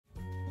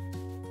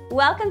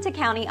Welcome to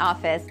County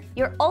Office,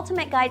 your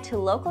ultimate guide to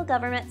local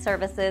government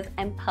services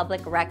and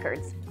public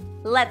records.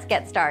 Let's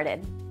get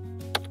started.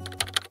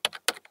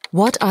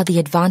 What are the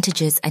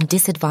advantages and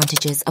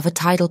disadvantages of a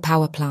tidal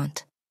power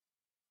plant?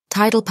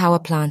 Tidal power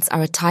plants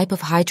are a type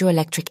of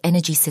hydroelectric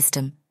energy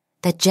system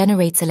that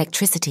generates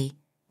electricity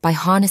by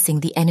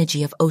harnessing the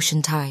energy of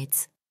ocean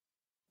tides.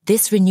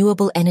 This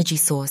renewable energy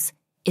source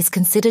is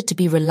considered to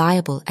be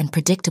reliable and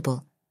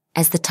predictable,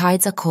 as the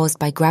tides are caused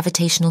by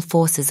gravitational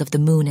forces of the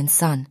moon and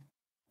sun,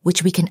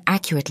 which we can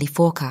accurately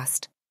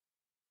forecast.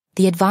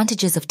 The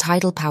advantages of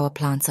tidal power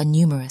plants are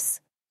numerous.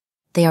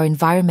 They are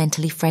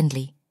environmentally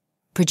friendly,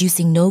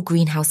 producing no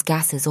greenhouse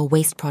gases or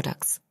waste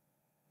products.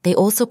 They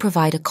also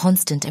provide a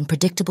constant and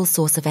predictable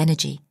source of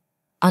energy,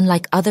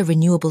 unlike other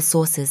renewable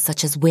sources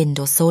such as wind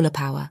or solar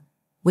power,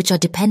 which are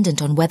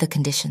dependent on weather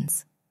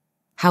conditions.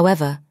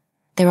 However,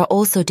 there are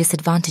also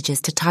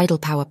disadvantages to tidal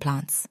power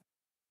plants.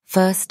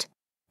 First,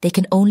 they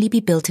can only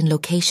be built in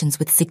locations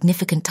with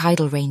significant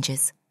tidal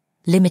ranges,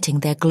 limiting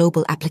their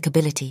global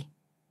applicability.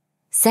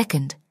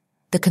 Second,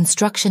 the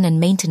construction and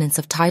maintenance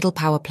of tidal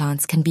power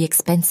plants can be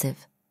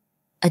expensive.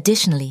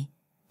 Additionally,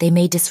 they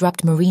may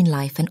disrupt marine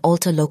life and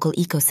alter local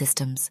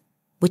ecosystems,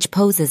 which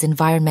poses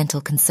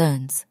environmental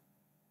concerns.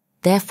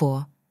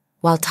 Therefore,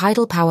 while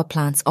tidal power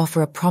plants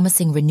offer a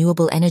promising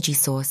renewable energy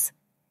source,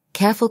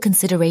 careful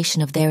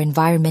consideration of their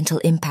environmental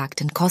impact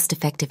and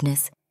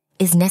cost-effectiveness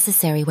is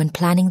necessary when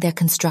planning their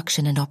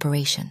construction and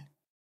operation.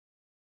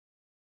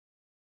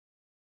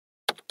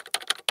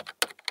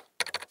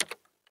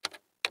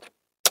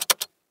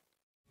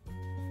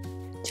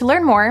 To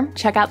learn more,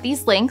 check out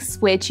these links,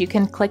 which you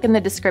can click in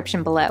the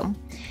description below.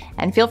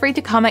 And feel free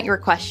to comment your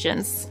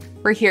questions.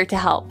 We're here to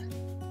help.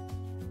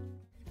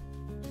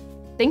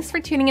 Thanks for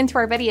tuning into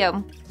our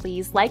video.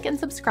 Please like and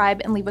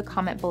subscribe and leave a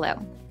comment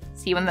below.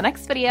 See you in the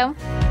next video.